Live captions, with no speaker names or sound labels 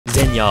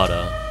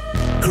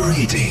Zenyatta.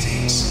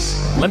 Greetings.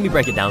 Let me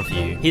break it down for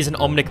you. He's an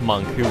Omnic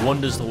monk who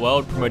wanders the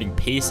world promoting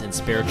peace and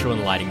spiritual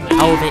enlightenment.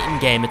 However,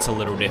 in-game it's a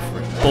little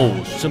different.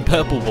 Balls, some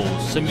purple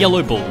balls, some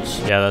yellow balls.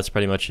 Yeah, that's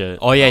pretty much it.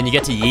 Oh yeah, and you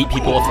get to yeet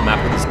people off the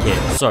map with his kit.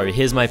 So,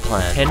 here's my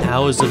plan. 10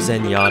 hours of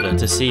Zenyatta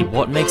to see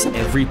what makes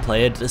every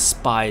player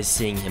despise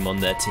seeing him on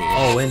their team.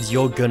 Oh, and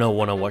you're gonna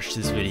wanna watch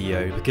this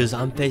video, because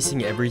I'm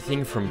facing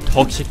everything from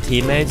toxic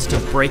teammates to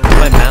breaking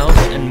my mouse,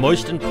 and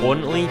most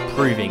importantly,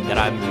 proving that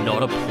I'm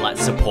not a plat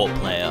support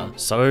player.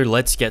 So,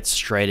 let's get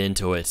straight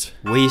into it.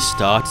 We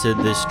started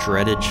this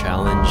dreaded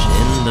challenge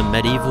in the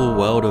medieval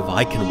world of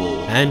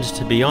Iconwall, and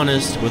to be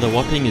honest, with a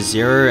whopping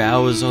 0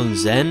 hours on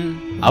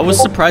Zen, I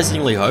was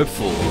surprisingly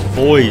hopeful.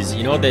 Boys,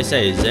 you know what they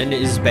say, Zen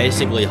is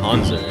basically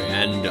Hanzo,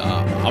 and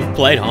I've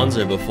played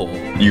Hanzo before.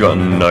 You got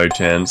no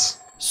chance.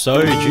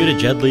 So, due to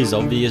Jedley's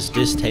obvious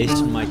distaste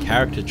in my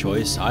character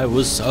choice, I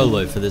was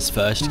solo for this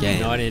first game.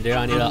 You know what I need to do?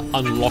 I need to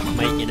unlock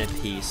my inner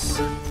peace.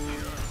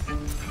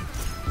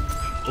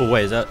 Oh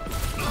wait, is that...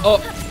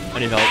 Oh! I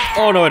need help.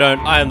 Oh no I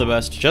don't, I am the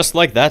best. Just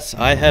like that,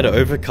 I had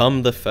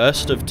overcome the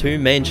first of 2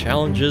 main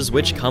challenges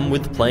which come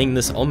with playing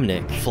this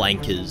Omnic.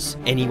 Flankers.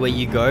 Anywhere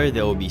you go,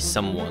 there will be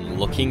someone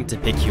looking to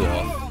pick you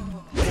off.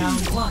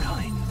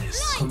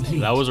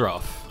 That was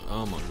rough.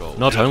 Oh my god.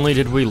 Not only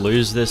did we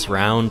lose this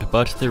round,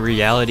 but the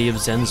reality of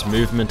Zen's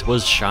movement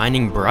was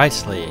shining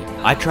brightly.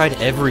 I tried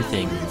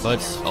everything,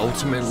 but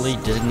ultimately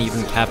didn't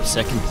even cap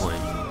second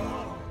point.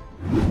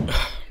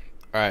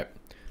 Alright,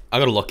 I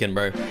gotta lock in,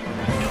 bro.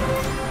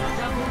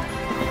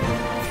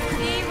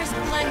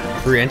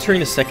 Through entering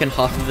the second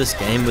half of this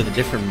game with a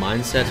different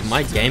mindset,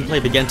 my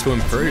gameplay began to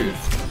improve.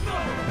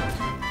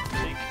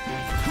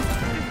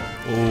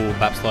 Ooh,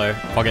 bap slow.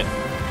 Fuck it.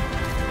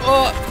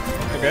 Oh!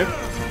 Okay.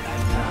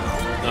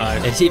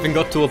 Nice. It even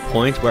got to a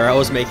point where I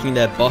was making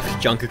their buffed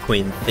Junker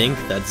Queen think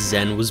that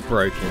Zen was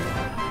broken.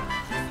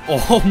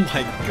 Oh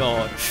my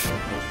god.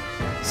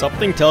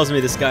 Something tells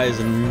me this guy is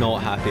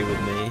not happy with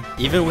me.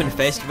 Even when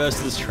faced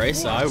versus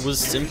Tracer, I was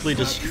simply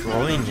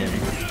destroying him.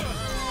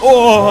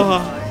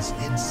 Oh!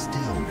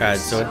 Alright,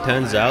 so it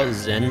turns out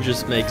Zen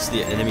just makes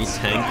the enemy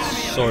tank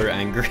so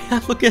angry.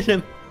 Look at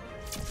him!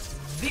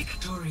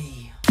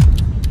 Victory!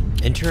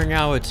 Entering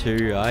hour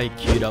 2, I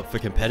queued up for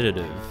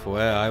competitive,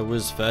 where I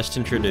was first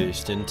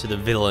introduced into the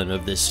villain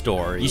of this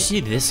story. You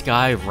see this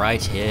guy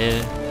right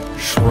here?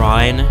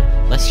 Shrine?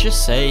 Let's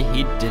just say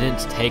he didn't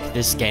take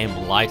this game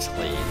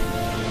lightly.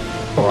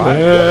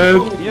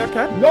 Alright. You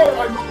okay? No,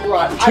 I'm not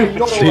alright. I'm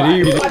not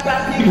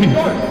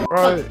alright.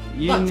 Bro,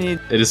 you need...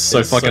 It is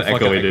so fucking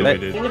echoey,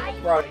 dude.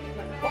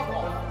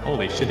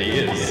 Holy shit, he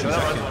is.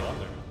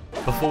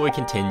 Before we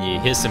continue,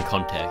 here's some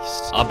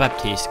context. Our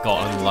Baptiste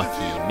got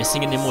unlucky,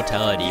 missing an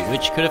immortality,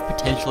 which could have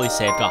potentially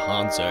saved our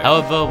Hanzo.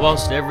 However,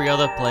 whilst every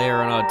other player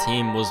on our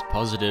team was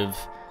positive,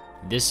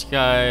 this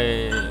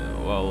guy...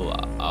 well,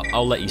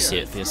 I'll let you see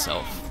it for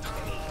yourself.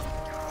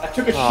 I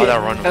took a shit,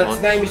 and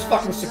his name is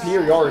fucking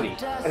Superiority,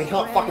 and he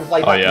can't fucking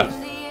play Baptiste.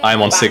 Oh yeah,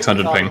 I'm on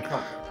 600 ping.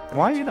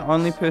 Why are you the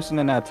only person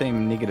in our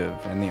team negative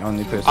and the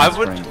only person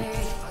screaming?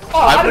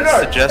 I would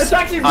suggest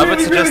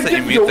that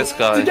you mute this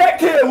guy.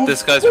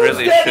 This guy's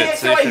really shit,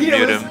 so you should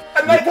mute him.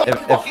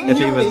 If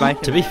he was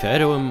making... To be fair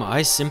to him,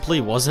 I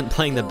simply wasn't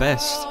playing the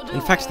best. In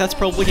fact, that's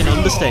probably an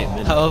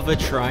understatement. However,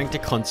 trying to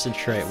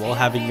concentrate while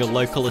having your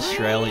local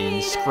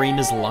Australian scream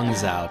his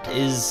lungs out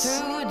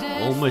is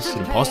almost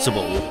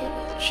impossible.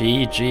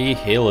 GG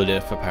healer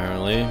diff,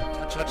 apparently.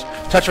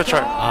 Touch.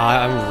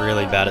 I'm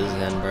really bad at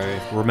Zen,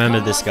 bro.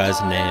 Remember this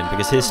guy's name,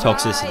 because his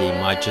toxicity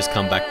might just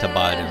come back to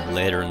bite him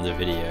later in the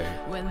video.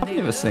 I've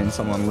never seen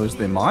someone lose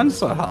their mind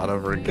so hard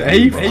over a game.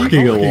 He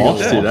fucking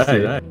lost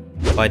it,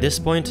 By this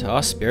point,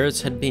 our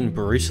spirits had been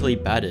brutally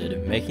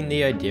battered, making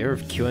the idea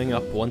of queuing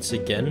up once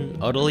again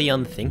utterly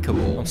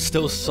unthinkable. I'm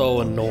still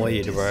so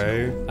annoyed,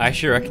 bro. I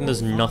actually reckon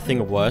there's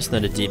nothing worse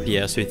than a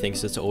DPS who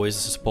thinks it's always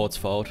the support's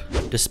fault.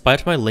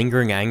 Despite my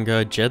lingering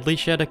anger, Jedley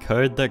shared a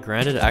code that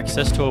granted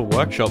access to a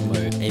workshop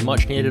mode, a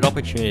much needed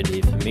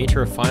opportunity for me to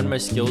refine my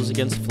skills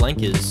against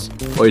flankers.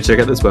 Oh, you check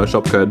out this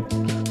workshop code.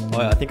 Oh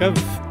yeah, I think I've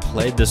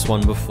played this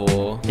one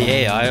before. The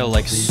AI are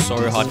like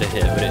so hard to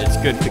hit, but it's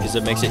good because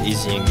it makes it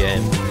easy in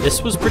game.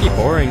 This was pretty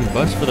boring,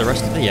 but for the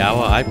rest of the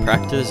hour, I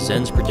practiced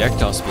Zen's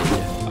projectile speed.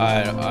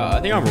 Alright,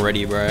 I think I'm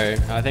ready, bro.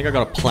 I think I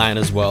got a plan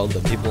as well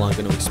that people aren't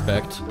going to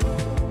expect.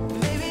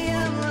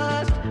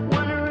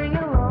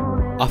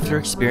 After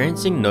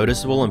experiencing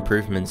noticeable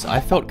improvements,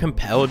 I felt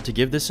compelled to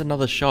give this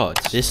another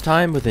shot. This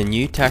time with a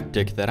new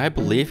tactic that I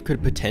believe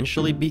could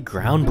potentially be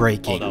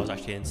groundbreaking. Oh, that was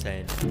actually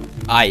insane.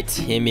 Aight,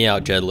 hear me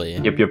out,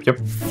 Jedley. Yep.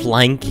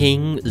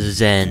 Flanking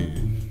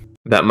Zen.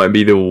 That might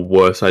be the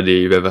worst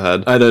idea you've ever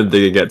had. I don't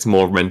think it gets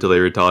more mentally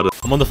retarded.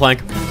 I'm on the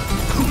flank.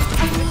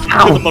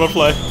 Ow! The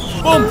butterfly.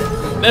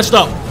 Boom! Messed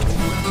up.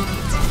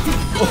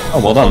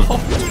 Oh, well done.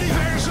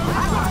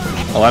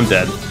 Oh, I'm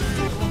dead.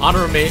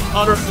 Honor me.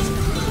 Honor.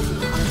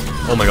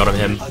 Oh my god, I'm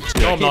him.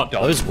 No, I'm not.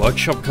 Those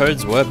workshop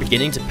codes were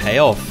beginning to pay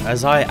off,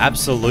 as I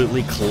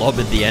absolutely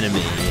clobbered the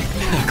enemy.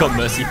 I got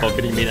Mercy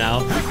pocketing me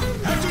now.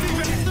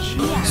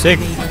 Sick.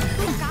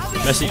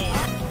 Mercy.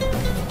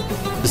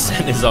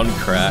 Zen is on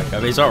crack. I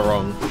mean, he's not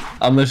wrong.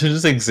 I'm literally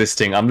just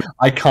existing.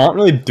 I can't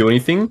really do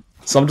anything.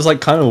 So I'm just like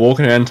kind of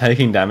walking around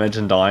taking damage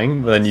and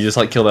dying, but then you just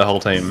like kill their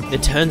whole team.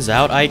 It turns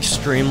out I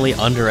extremely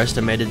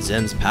underestimated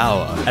Zen's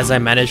power, as I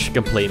managed to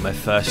complete my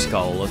first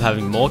goal of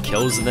having more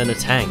kills than a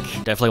tank.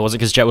 Definitely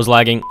wasn't because Jet was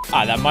lagging.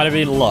 Ah, that might have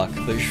been luck,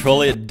 but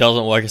surely it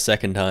doesn't work a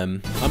second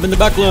time. I'm in the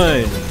back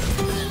lane.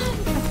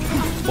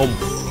 Boom.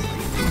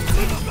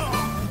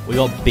 We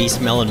got Beast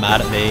Melon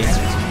mad at me.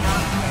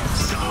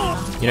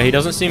 You know, he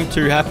doesn't seem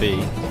too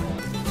happy.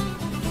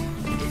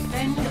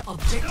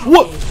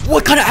 What?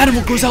 What kind of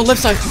animal goes out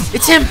left side?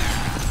 It's him!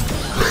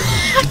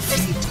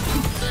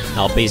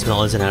 Now, Beast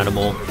Melon's an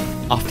animal.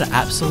 After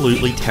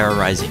absolutely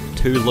terrorizing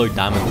 2 low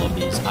diamond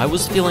lobbies, I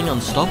was feeling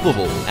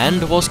unstoppable.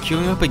 And whilst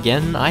queuing up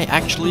again, I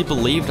actually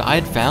believed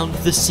I'd found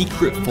the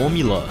secret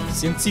formula.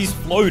 Since he's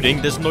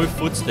floating, there's no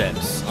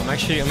footsteps. I'm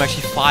actually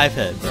 5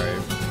 head, bro.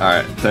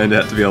 Alright, turned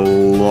out to be a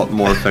lot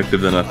more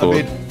effective than I thought.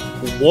 I mean,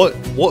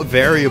 what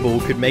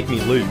variable could make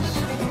me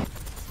lose?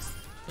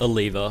 A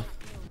lever.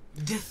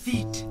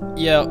 Defeat.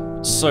 Yeah,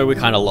 so we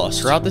kinda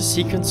lost. Throughout the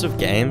sequence of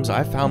games,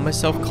 I found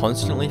myself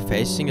constantly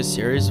facing a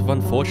series of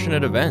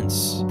unfortunate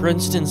events. For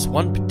instance,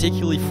 one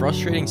particularly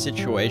frustrating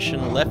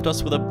situation left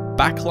us with a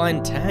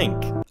backline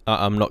tank.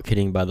 I'm not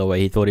kidding, by the way,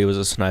 he thought he was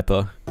a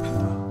sniper.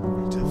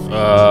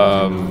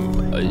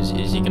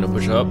 Is he gonna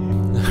push up?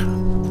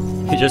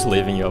 He's just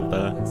leaving you up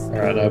there.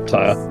 Alright, I'm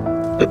tired.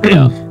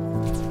 Yeah.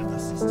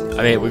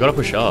 I mean, we gotta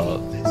push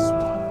up.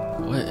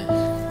 What?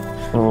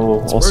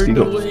 Oh, Oscar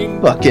got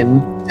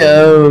fucking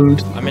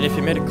domed. I mean, if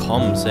you made a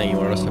comm saying you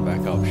wanted us to back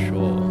up,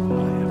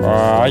 sure.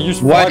 I used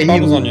 5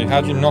 bombs on you.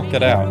 How'd you not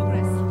get out?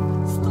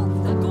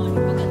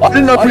 I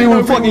didn't know if you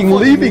were fucking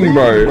leaving,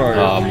 bro.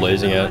 Oh, I'm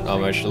losing it.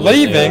 I'm actually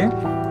leaving.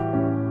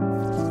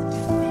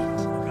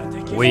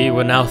 We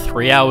were now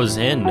 3 hours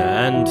in,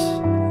 and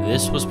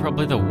this was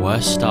probably the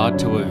worst start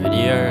to a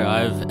video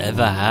I've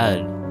ever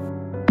had.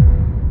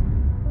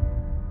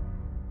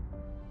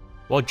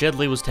 While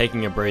Jedley was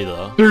taking a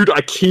breather, Dude,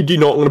 I kid you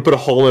not, I'm gonna put a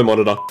hole in my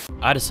monitor.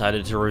 I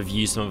decided to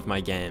review some of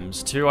my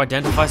games to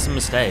identify some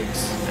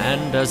mistakes,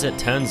 and as it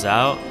turns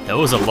out, there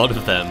was a lot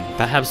of them.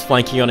 Perhaps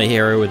flanking on a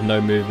hero with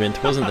no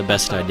movement wasn't the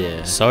best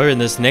idea. So in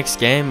this next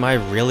game, I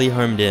really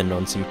homed in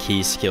on some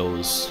key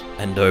skills,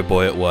 and oh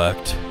boy it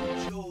worked.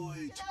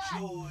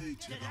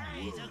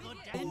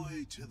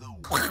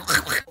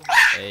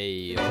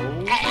 Hey,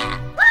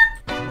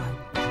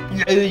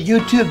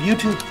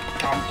 YouTube.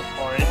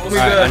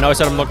 Alright, I know I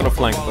said I'm not gonna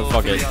flank, but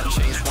fuck it.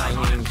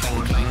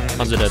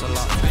 How's it dead? Uh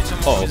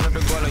oh.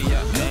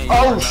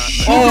 Oh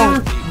shit!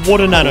 Oh,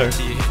 what a nano!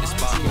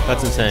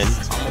 That's insane.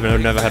 I've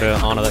never had an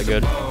Ana that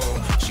good.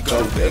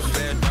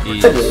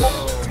 He's...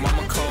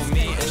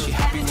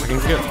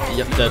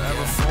 Yep, dead.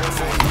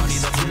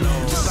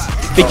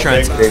 Big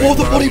trans. Oh,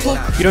 the body block!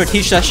 You don't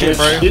teach that shit,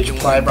 bro.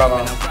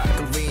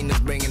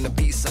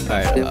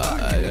 Alright, I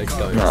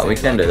don't No, we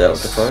can do that, what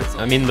the fuck?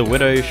 I mean, the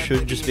Widow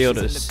should just be able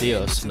to see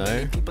us, no?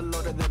 Oh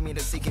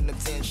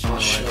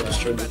shit, I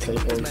just tried to take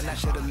him.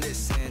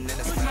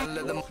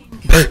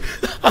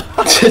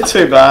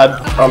 Too bad.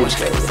 I'm just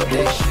getting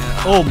it.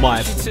 Oh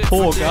my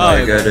poor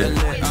guy. I go to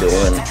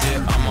doing.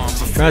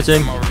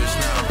 Scratching.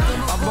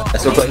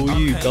 That's what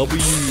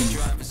W.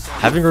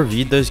 Having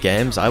reviewed those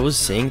games, I was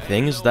seeing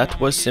things that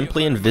were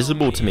simply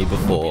invisible to me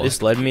before.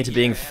 This led me to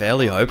being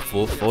fairly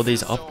hopeful for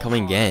these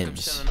upcoming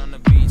games.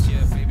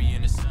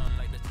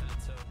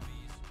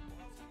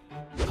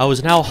 I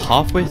was now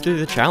halfway through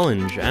the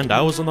challenge, and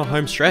I was on the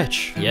home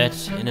stretch.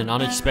 Yet, in an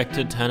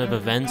unexpected turn of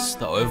events,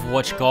 the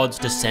Overwatch gods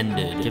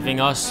descended, giving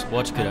us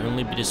what could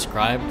only be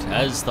described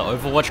as the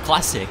Overwatch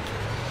Classic.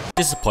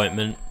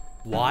 Disappointment.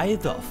 Why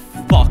the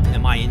fuck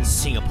am I in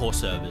Singapore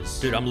servers?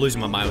 Dude, I'm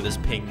losing my mind with this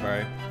ping,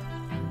 bro.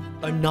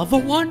 Another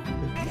one?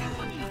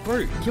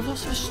 Bro, give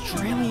us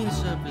Australian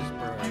servers,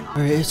 bro.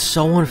 Bro, it's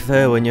so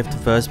unfair when you have to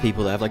first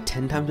people that have like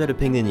 10 times better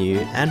ping than you,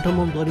 and I'm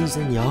on bloody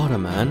Zenyatta,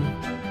 man.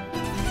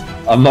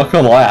 I'm not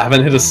gonna lie, I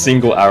haven't hit a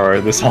single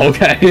arrow this whole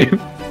game.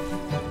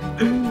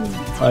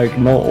 Like,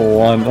 not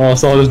one. Oh,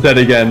 someone is dead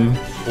again.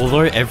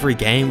 Although every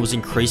game was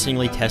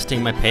increasingly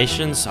testing my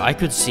patience, I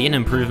could see an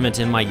improvement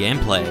in my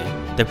gameplay.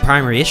 The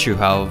primary issue,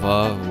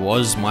 however,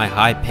 was my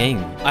high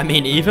ping. I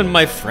mean, even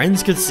my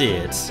friends could see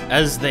it,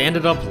 as they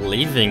ended up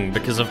leaving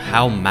because of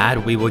how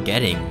mad we were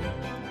getting.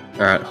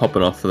 Alright,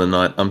 hopping off for the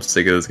night. I'm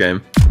sick of this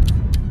game.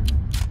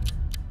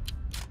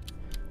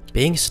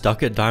 Being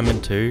stuck at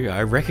Diamond 2,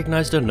 I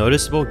recognized a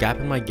noticeable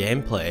gap in my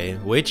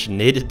gameplay, which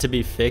needed to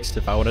be fixed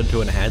if I wanted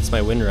to enhance my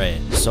win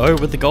rate. So,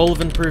 with the goal of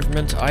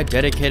improvement, I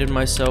dedicated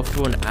myself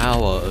to an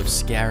hour of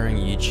scouring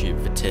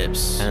YouTube for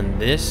tips.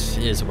 And this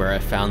is where I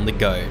found the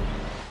GOAT.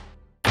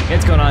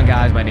 What's going on,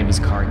 guys? My name is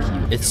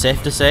Karq. It's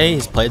safe to say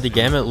he's played the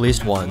game at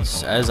least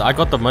once, as I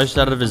got the most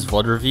out of his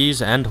VOD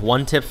reviews and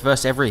one tip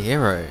versus every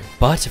hero.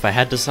 But if I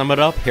had to sum it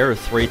up, here are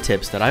 3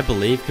 tips that I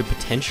believe could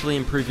potentially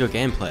improve your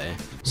gameplay.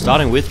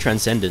 Starting with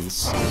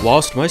Transcendence.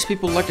 Whilst most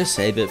people like to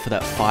save it for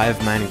that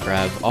 5-man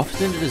grab,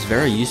 often it is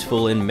very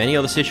useful in many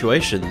other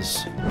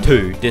situations.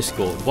 2.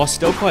 Discord. While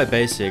still quite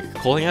basic,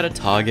 calling out a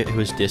target who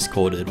is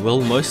discorded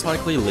will most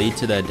likely lead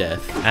to their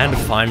death. And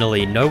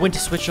finally, know when to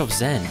switch off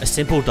Zen. A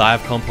simple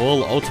dive comp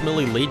will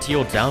ultimately lead to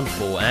your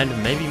downfall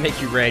and maybe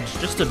make you rage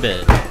just a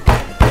bit.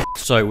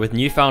 So with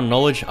newfound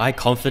knowledge, I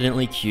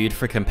confidently queued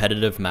for a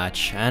competitive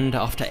match, and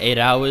after 8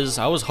 hours,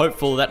 I was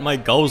hopeful that my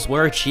goals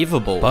were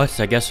achievable. But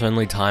I guess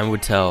only time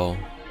would tell.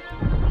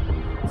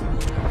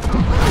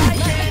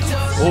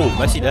 Oh,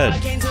 Messi dead.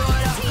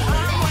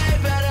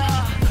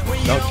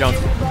 No, jump.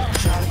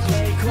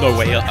 No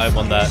way, I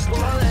won that.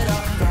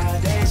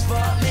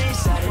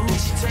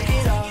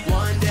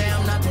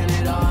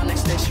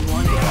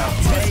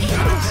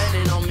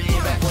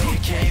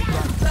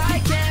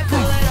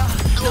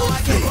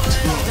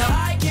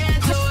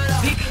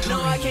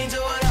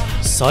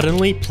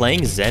 Suddenly,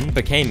 playing Zen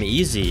became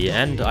easy,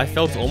 and I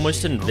felt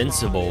almost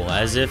invincible,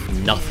 as if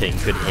nothing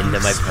could hinder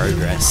my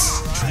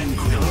progress.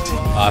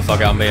 Ah,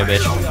 fuck it, I'm being a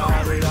bitch.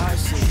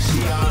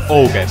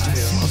 Oh, okay.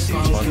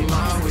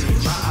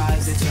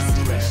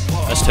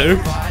 That's 2.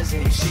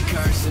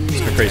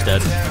 McCree's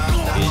dead.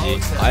 Easy.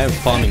 I am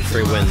farming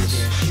 3 wins.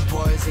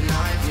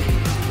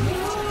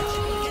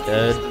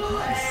 Dead.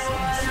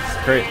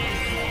 Great.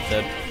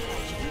 Dead.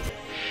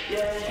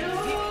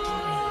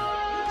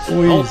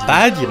 Not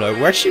bad, you know,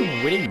 we're actually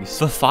winning.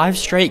 For 5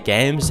 straight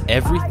games,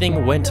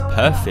 everything went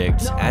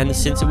perfect, and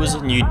since it was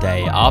a new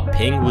day, our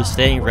ping was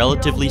staying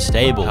relatively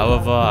stable.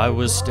 However, I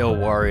was still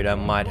worried I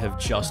might have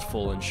just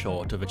fallen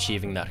short of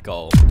achieving that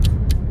goal.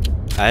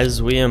 As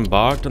we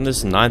embarked on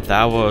this 9th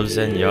hour of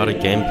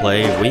Zenyatta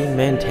gameplay, we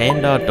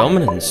maintained our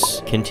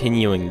dominance,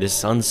 continuing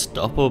this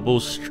unstoppable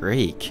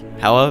streak.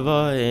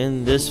 However,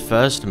 in this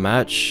first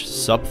match,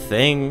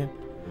 something,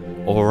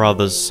 or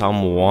rather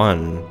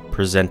someone,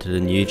 presented a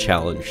new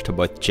challenge to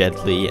both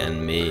Jedli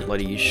and me.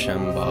 Bloody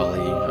Shambali,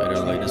 I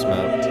don't like this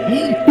map.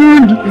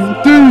 Dude!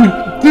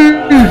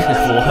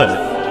 What?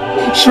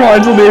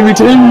 Shrines on the enemy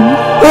team!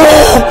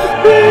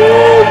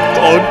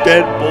 Dog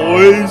dead,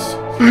 boys!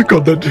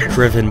 God, that.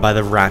 Driven by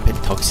the rampant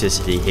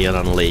toxicity he had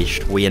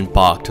unleashed, we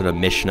embarked on a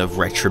mission of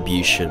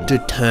retribution,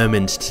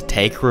 determined to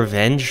take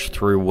revenge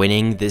through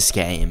winning this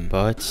game.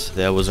 But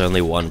there was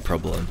only one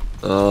problem.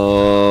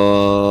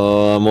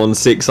 I'm on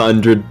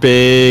 600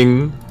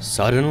 ping.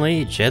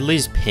 Suddenly,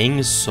 Jedli's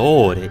ping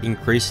soared,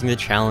 increasing the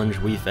challenge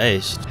we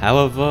faced.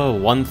 However,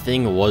 one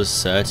thing was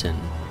certain.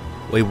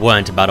 We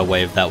weren't about to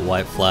wave that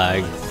white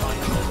flag.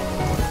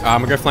 I'm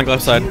gonna go flank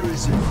left side.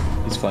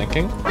 He's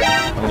flanking?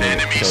 I'm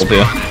dead.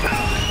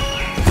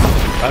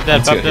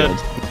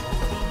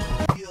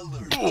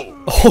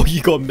 Oh,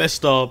 you got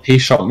messed up. He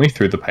shot me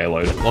through the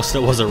payload. Whilst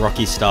it was a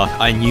rocky start,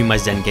 I knew my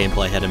Zen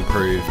gameplay had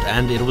improved,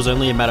 and it was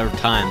only a matter of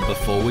time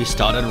before we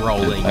started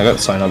rolling. I got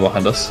Sona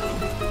behind us.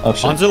 Oh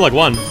shit. Onto like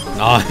 1.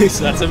 Nice,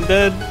 that's him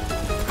dead.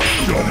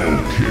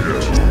 Double kill.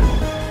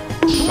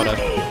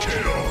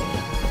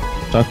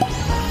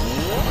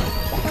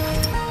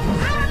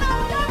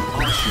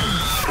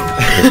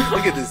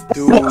 Look at this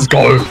dude. Let's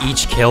go.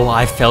 Each kill,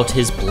 I felt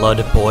his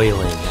blood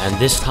boiling, and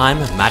this time,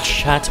 match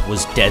chat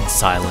was dead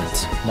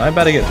silent. Am I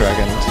about to get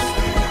dragoned?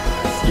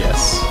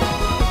 Yes.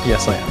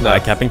 Yes, I am. No,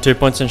 capping 2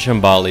 points in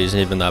Shambali isn't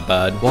even that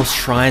bad. While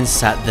Shrine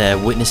sat there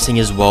witnessing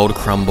his world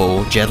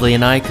crumble, Jedli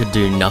and I could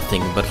do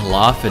nothing but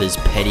laugh at his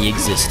petty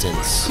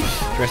existence.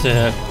 Dress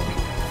ahead.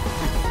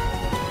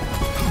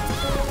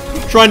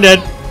 Shrine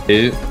dead.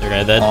 Dude.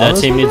 Okay, that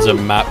team needs a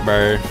map,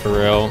 bro, for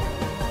real.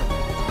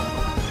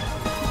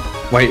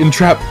 Wait, in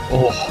trap.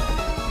 Oh.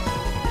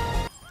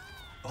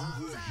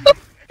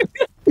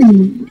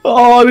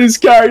 Oh, this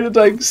character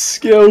takes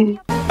skill.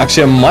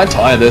 Actually, I might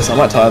tire this.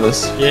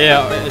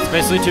 Yeah, it's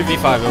basically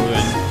 2v5 over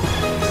win.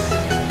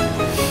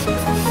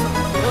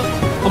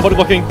 I'm body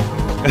blocking.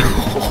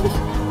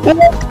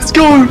 Let's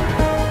go.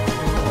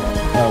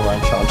 Oh,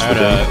 right, charge. We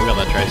got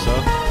that Tracer.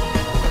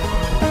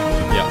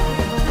 Yeah.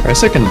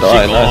 Tracer can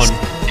die. Nice.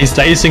 He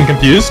stays in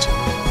confused.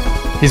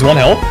 He's 1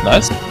 health.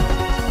 Nice.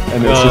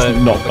 And it's just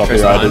not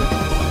copyrighted.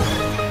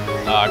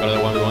 I got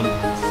another 1v1.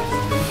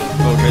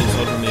 Oh, Tracer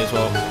sword from me as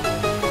well.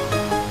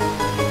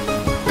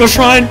 Go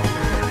Shrine!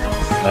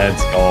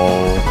 Let's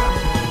go.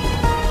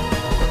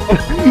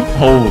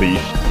 Holy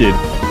shit.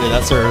 Dude,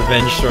 that's a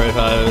revenge story if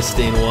I've ever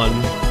seen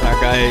one. That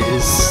guy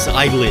is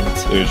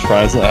silent. Dude,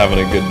 Shrine's not having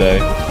a good day.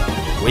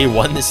 We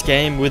won this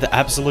game with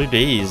absolute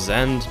ease,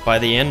 and by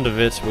the end of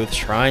it, with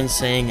Shrine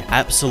saying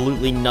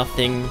absolutely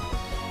nothing,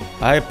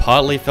 I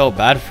partly felt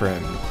bad for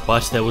him.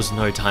 But there was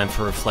no time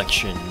for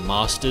reflection.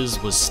 Masters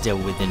was still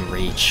within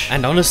reach.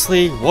 And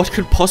honestly, what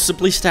could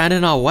possibly stand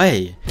in our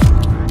way?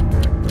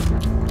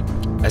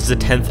 As the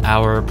 10th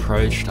hour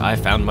approached, I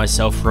found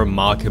myself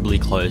remarkably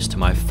close to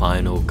my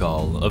final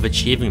goal of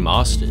achieving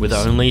Masters, with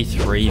only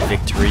 3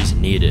 victories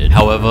needed.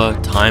 However,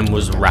 time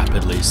was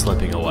rapidly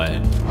slipping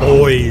away.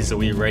 Boys, are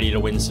we ready to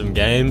win some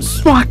games?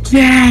 Fuck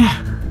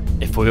yeah!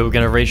 If we were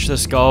gonna reach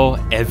this goal,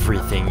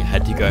 everything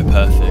had to go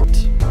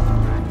perfect.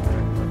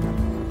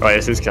 Oh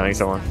yes, he's killing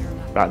someone.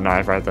 That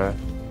knife right there.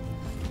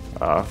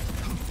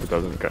 It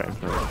doesn't go in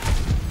for it.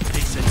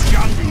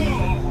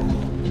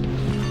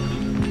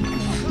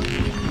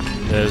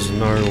 There's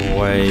no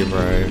way,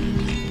 bro.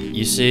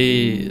 You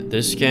see,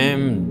 this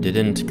game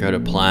didn't go to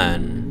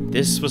plan.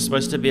 This was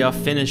supposed to be our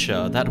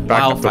finisher, that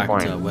wow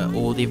factor where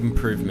all the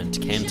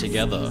improvement came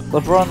together.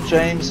 LeBron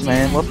James,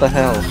 man, what the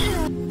hell?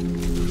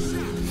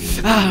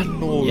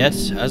 No.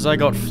 Yet, as I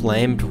got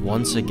flamed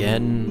once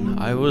again,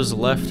 I was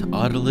left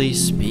utterly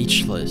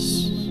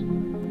speechless.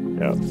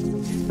 Yeah,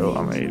 still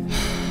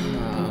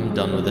I'm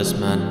done with this,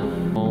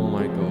 man. Oh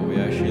my god, we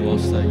actually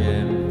lost that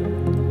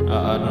game.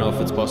 I don't know if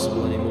it's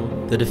possible anymore.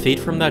 The defeat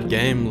from that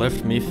game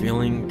left me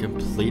feeling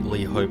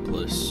completely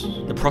hopeless.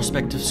 The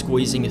prospect of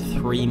squeezing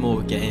 3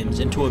 more games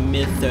into a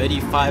mere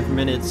 35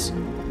 minutes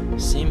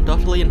seemed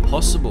utterly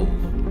impossible.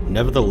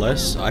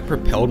 Nevertheless, I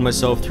propelled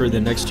myself through the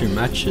next 2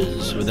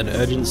 matches with an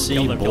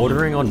urgency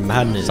bordering on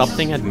madness.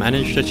 Something had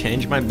managed to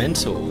change my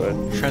mental,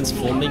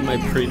 transforming my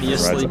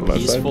previously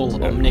peaceful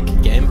Omnic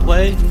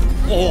gameplay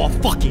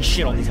fucking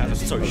shit on these guys,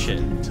 that's so shit.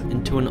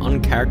 Into an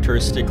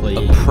uncharacteristically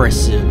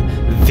oppressive,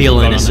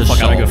 villainous assault.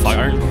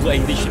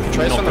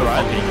 Trace on the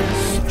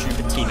right.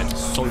 Stupid team,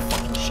 that's so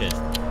fucking shit.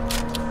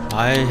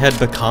 I had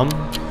become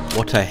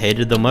what I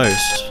hated the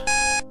most.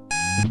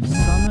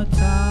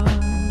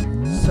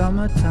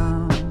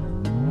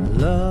 Summertime,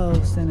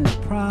 love's in its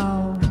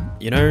proud.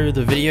 You know,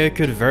 the video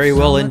could very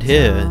well end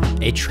here.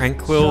 A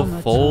tranquil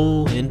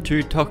fall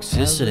into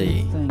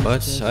toxicity.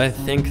 But I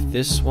think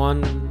this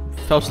one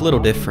felt a little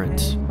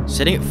different.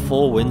 Sitting at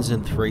 4 wins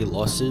and 3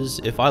 losses,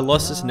 if I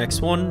lost this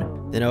next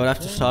one, then I would have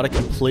to start a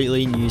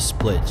completely new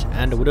split,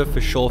 and it would have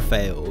for sure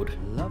failed.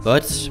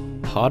 But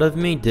part of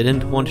me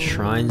didn't want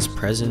Shrine's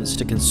presence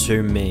to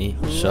consume me,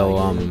 so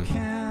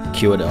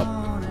cue it up.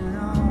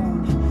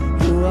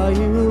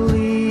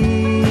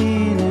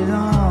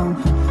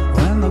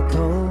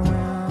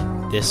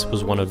 This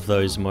was one of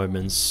those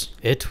moments.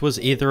 It was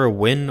either a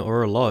win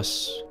or a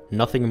loss.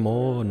 Nothing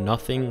more,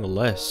 nothing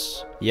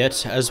less.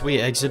 Yet, as we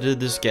exited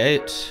this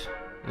gate,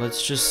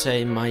 let's just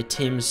say my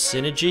team's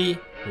synergy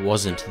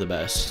wasn't the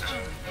best.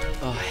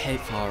 Oh, I hate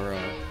Faro.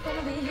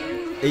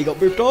 He got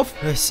booped off?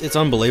 It's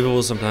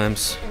unbelievable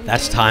sometimes.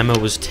 That timer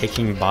was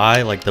ticking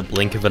by like the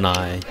blink of an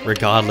eye,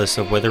 regardless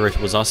of whether it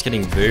was us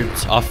getting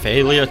booped, our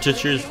failure to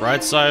choose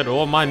right side,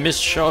 or my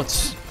missed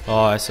shots. Oh,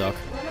 I suck.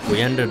 We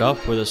ended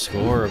up with a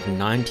score of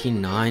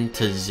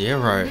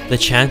 99-0. The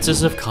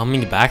chances of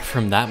coming back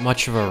from that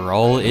much of a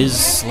roll is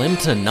slim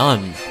to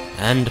none,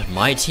 and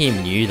my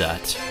team knew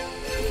that.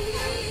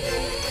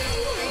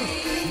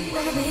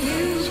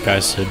 This guy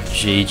said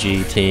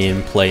GG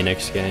team, play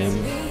next game.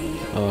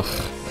 Ugh,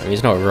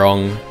 he's not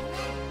wrong.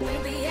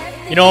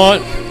 You know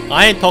what?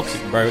 I ain't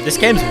toxic, bro. This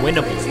game's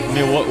winnable. I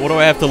mean, what do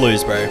I have to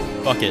lose, bro?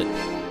 Fuck it.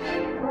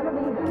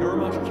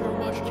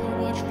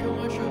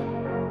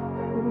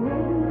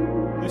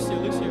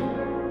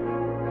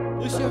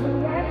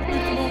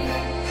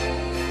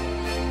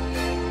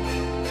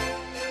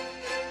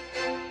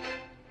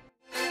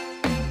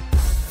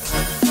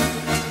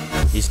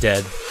 He's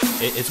dead.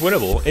 It's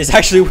winnable. It's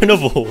actually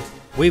winnable.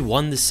 We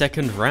won the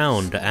second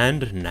round,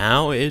 and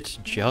now it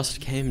just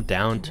came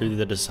down to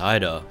the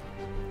decider.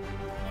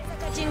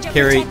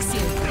 Kiri.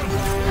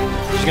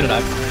 She's gonna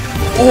die.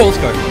 Oh, let's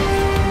go.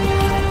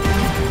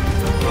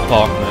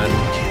 Fuck, man.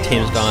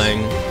 Team's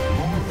dying.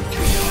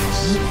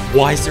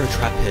 Why is there a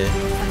trap here?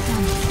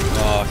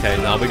 Oh, okay.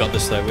 Nah, we got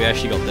this though. We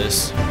actually got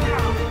this.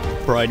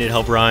 Bro, I need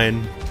help,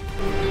 Ryan.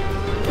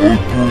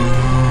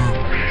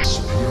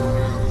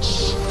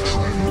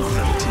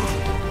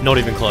 Not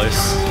even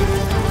close.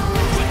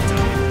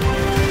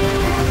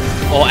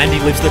 Oh, and he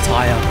lives the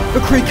tire.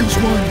 McCree kills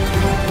 1.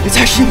 It's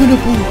actually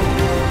winnable.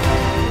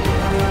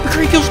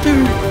 McCree kills 2.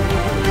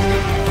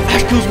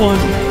 Ash kills 1.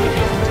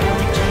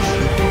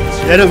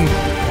 Get him.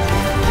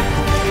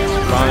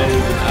 Ryan is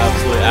an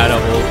absolute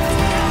animal.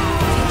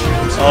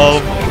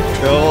 Oh my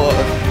god.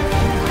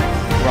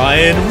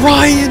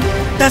 Ryan,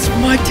 that's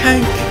my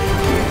tank.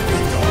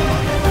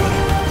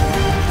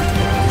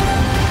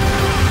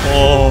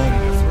 Oh.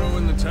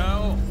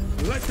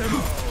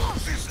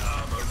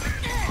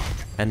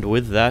 And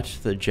with that,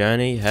 the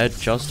journey had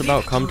just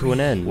about come to an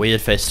end. We had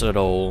faced it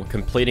all,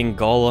 completing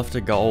goal after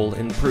goal,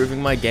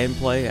 improving my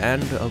gameplay,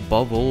 and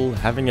above all,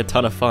 having a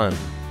ton of fun.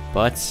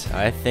 But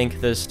I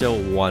think there's still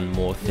one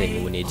more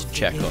thing we need to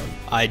check on.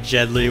 Alright,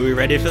 Jedley, we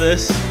ready for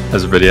this?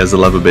 As ready as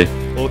I'll ever be.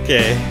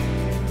 Okay,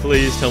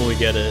 please tell me we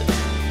get it.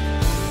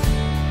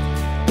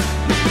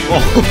 Oh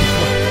my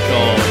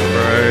god,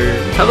 bro.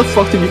 How the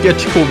fuck did you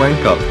get your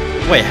rank up?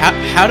 Wait,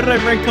 how did I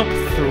rank up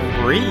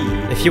 3?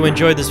 If you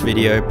enjoyed this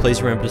video,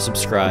 please remember to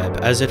subscribe,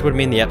 as it would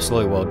mean the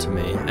absolute world to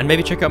me. And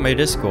maybe check out my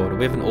Discord,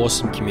 we have an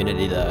awesome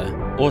community there.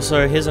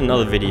 Also, here's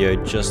another video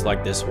just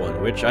like this one,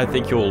 which I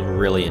think you'll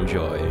really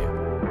enjoy.